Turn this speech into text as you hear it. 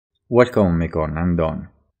Welcome MakeON, I'm Don.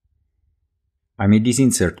 I made this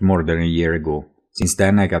insert more than a year ago. Since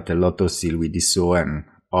then I got a lot of steel with this saw and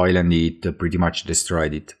oil and heat pretty much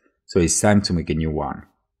destroyed it, so it's time to make a new one.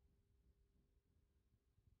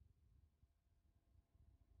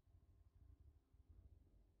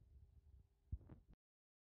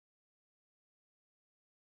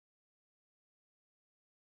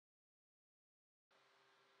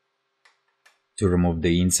 To remove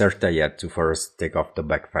the insert I had to first take off the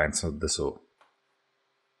back fence of the saw.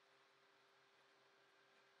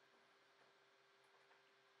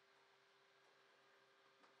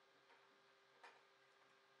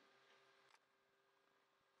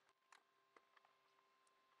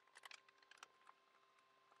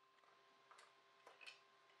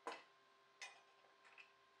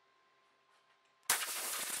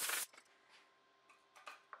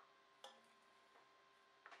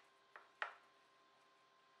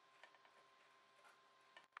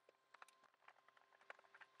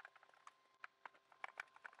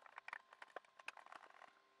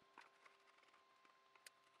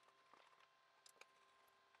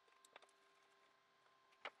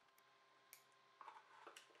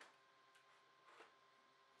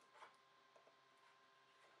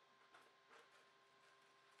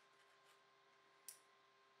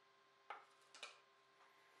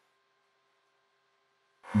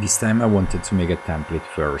 This time I wanted to make a template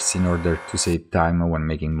first in order to save time when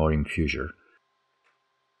making more in future.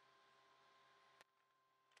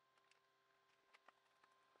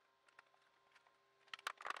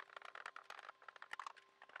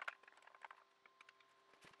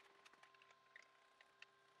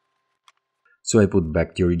 So I put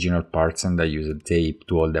back the original parts and I used tape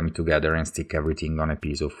to hold them together and stick everything on a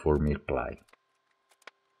piece of 4mm ply.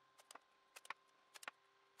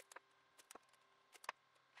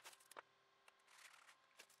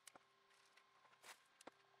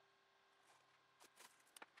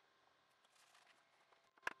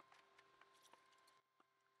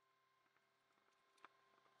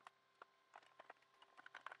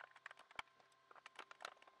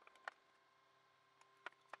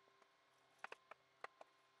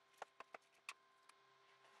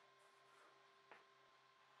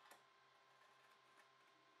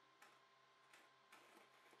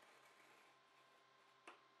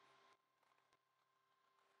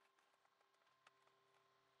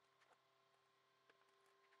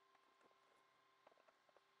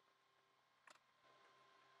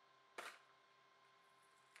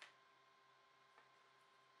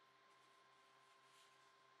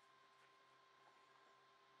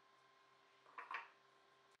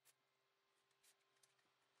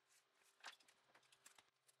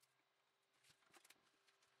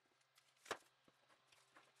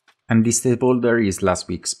 And this tape holder is last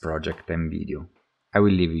week's project and video. I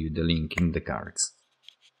will leave you the link in the cards.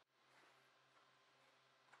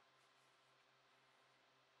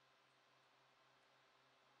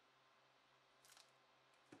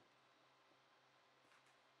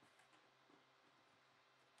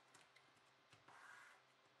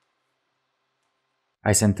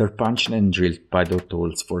 I center punched and drilled pilot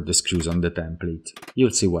holes for the screws on the template.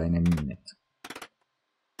 You'll see why in a minute.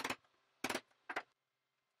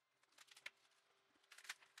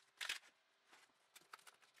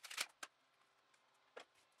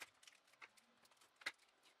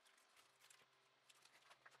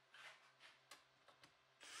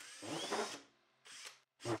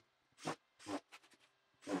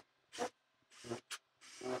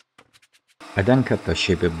 I then cut a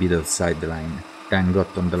shape a bit outside the line, then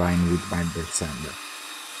got on the line with my belt sander.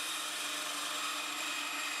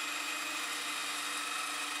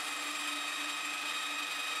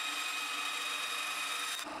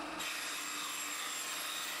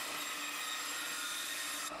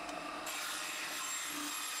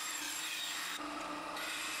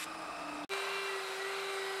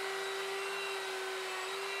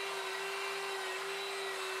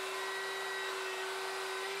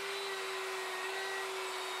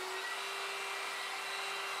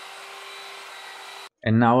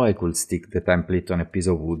 And now I could stick the template on a piece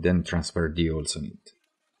of wood and transfer the holes on it.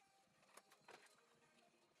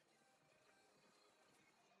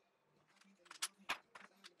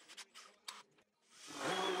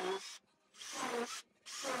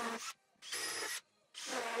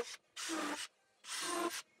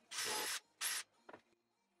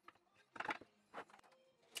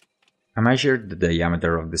 I measured the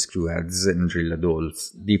diameter of the screw heads and drilled holes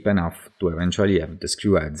deep enough to eventually have the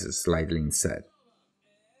screw heads slightly inset.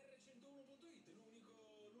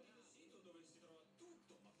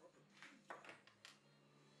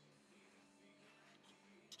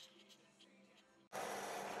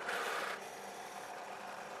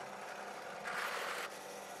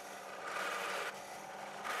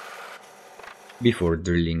 before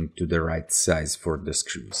drilling to the right size for the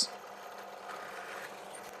screws.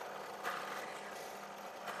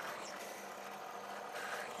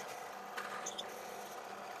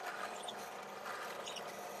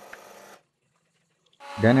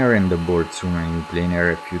 Then I ran the board through my new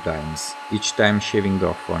planer a few times, each time shaving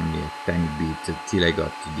off only a tiny bit till I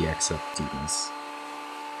got to the exact thickness.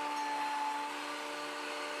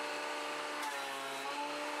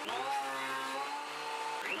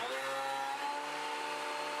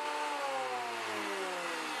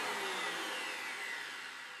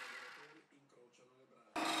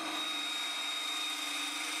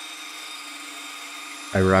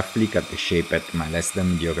 I roughly cut the shape at my less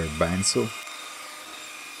than mediocre bandsaw.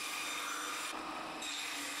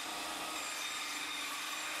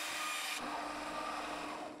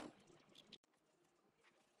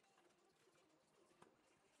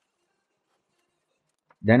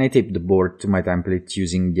 Then I taped the board to my template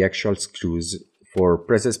using the actual screws for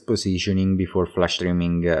precise positioning before flush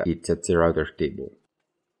trimming it at the router table.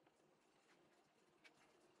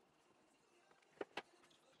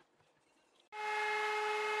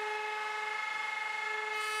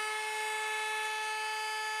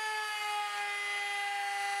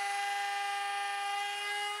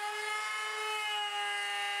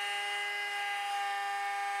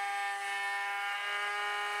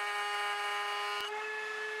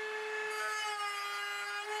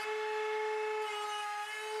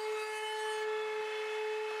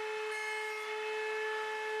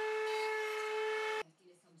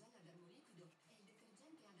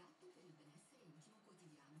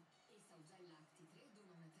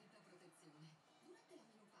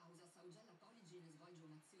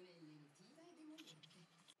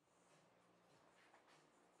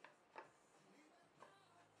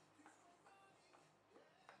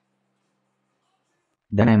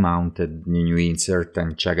 Then I mounted the new insert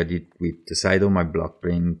and checked it with the side of my block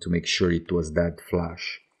plane to make sure it was dead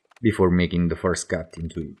flush, before making the first cut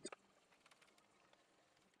into it.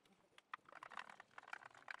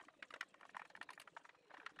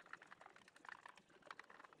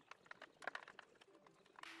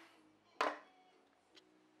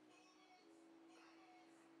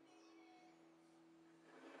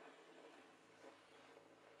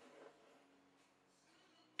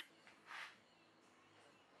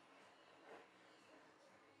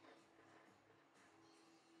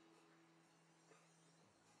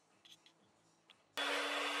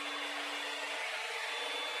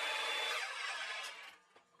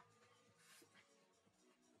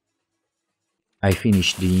 I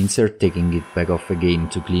finished the insert, taking it back off again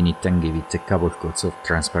to clean it and give it a couple coats of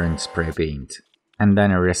transparent spray paint, and then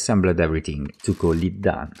I reassembled everything to call it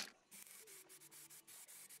done.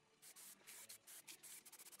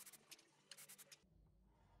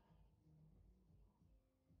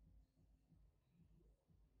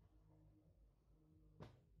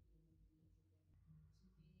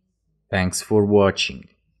 Thanks for watching.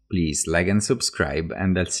 Please like and subscribe,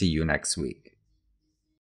 and I'll see you next week.